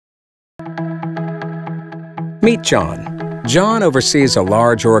Meet John. John oversees a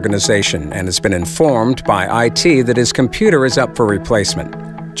large organization and has been informed by IT that his computer is up for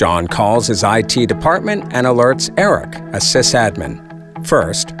replacement. John calls his IT department and alerts Eric, a sysadmin.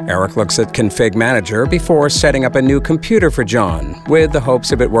 First, Eric looks at Config Manager before setting up a new computer for John, with the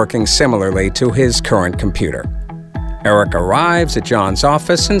hopes of it working similarly to his current computer. Eric arrives at John's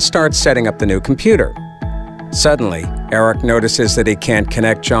office and starts setting up the new computer. Suddenly, Eric notices that he can't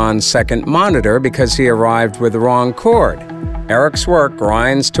connect John's second monitor because he arrived with the wrong cord. Eric's work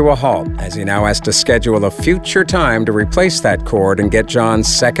grinds to a halt as he now has to schedule a future time to replace that cord and get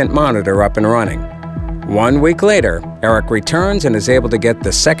John's second monitor up and running. 1 week later, Eric returns and is able to get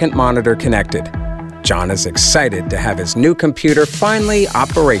the second monitor connected. John is excited to have his new computer finally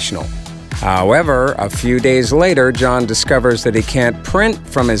operational. However, a few days later, John discovers that he can't print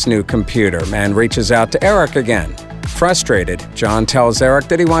from his new computer and reaches out to Eric again. Frustrated, John tells Eric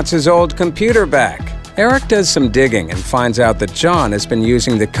that he wants his old computer back. Eric does some digging and finds out that John has been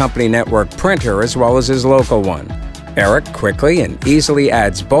using the company network printer as well as his local one. Eric quickly and easily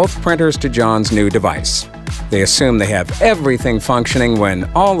adds both printers to John's new device. They assume they have everything functioning when,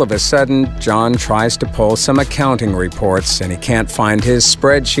 all of a sudden, John tries to pull some accounting reports and he can't find his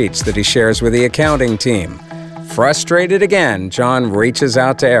spreadsheets that he shares with the accounting team. Frustrated again, John reaches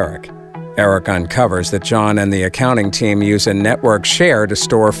out to Eric. Eric uncovers that John and the accounting team use a network share to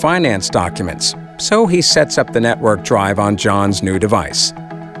store finance documents, so he sets up the network drive on John's new device.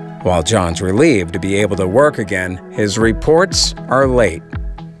 While John's relieved to be able to work again, his reports are late.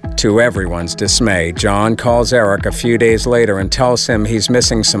 To everyone's dismay, John calls Eric a few days later and tells him he's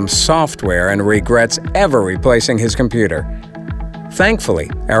missing some software and regrets ever replacing his computer. Thankfully,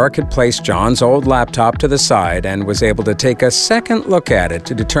 Eric had placed John's old laptop to the side and was able to take a second look at it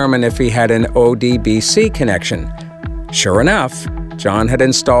to determine if he had an ODBC connection. Sure enough, John had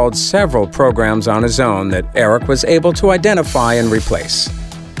installed several programs on his own that Eric was able to identify and replace.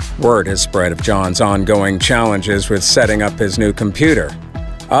 Word has spread of John's ongoing challenges with setting up his new computer.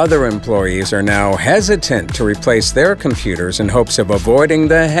 Other employees are now hesitant to replace their computers in hopes of avoiding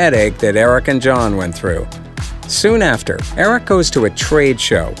the headache that Eric and John went through. Soon after, Eric goes to a trade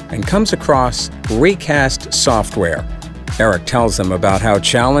show and comes across Recast software. Eric tells them about how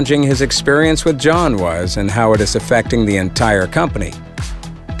challenging his experience with John was and how it is affecting the entire company.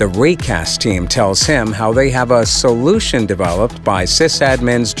 The Recast team tells him how they have a solution developed by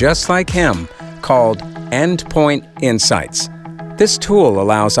sysadmins just like him called Endpoint Insights. This tool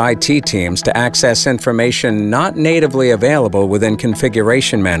allows IT teams to access information not natively available within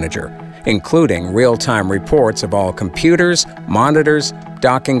Configuration Manager, including real-time reports of all computers, monitors,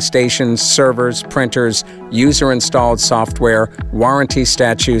 docking stations, servers, printers, user-installed software, warranty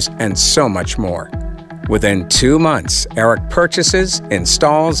statutes, and so much more. Within 2 months, Eric purchases,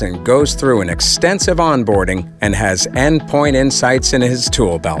 installs, and goes through an extensive onboarding and has Endpoint Insights in his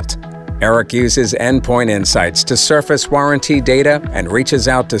tool belt. Eric uses Endpoint Insights to surface warranty data and reaches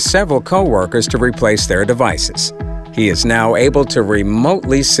out to several coworkers to replace their devices. He is now able to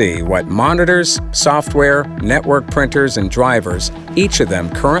remotely see what monitors, software, network printers, and drivers each of them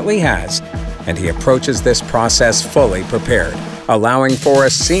currently has, and he approaches this process fully prepared, allowing for a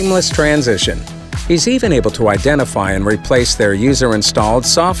seamless transition. He's even able to identify and replace their user-installed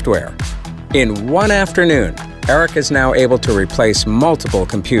software. In one afternoon, Eric is now able to replace multiple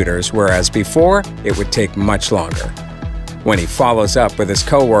computers, whereas before, it would take much longer. When he follows up with his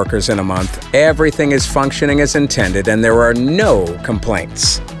coworkers in a month, everything is functioning as intended and there are no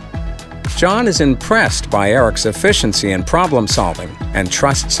complaints. John is impressed by Eric's efficiency in problem solving and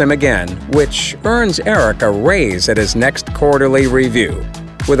trusts him again, which earns Eric a raise at his next quarterly review.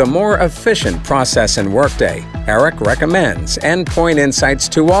 With a more efficient process and workday, Eric recommends Endpoint Insights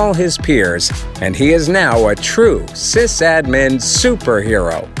to all his peers, and he is now a true sysadmin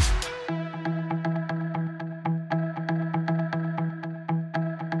superhero.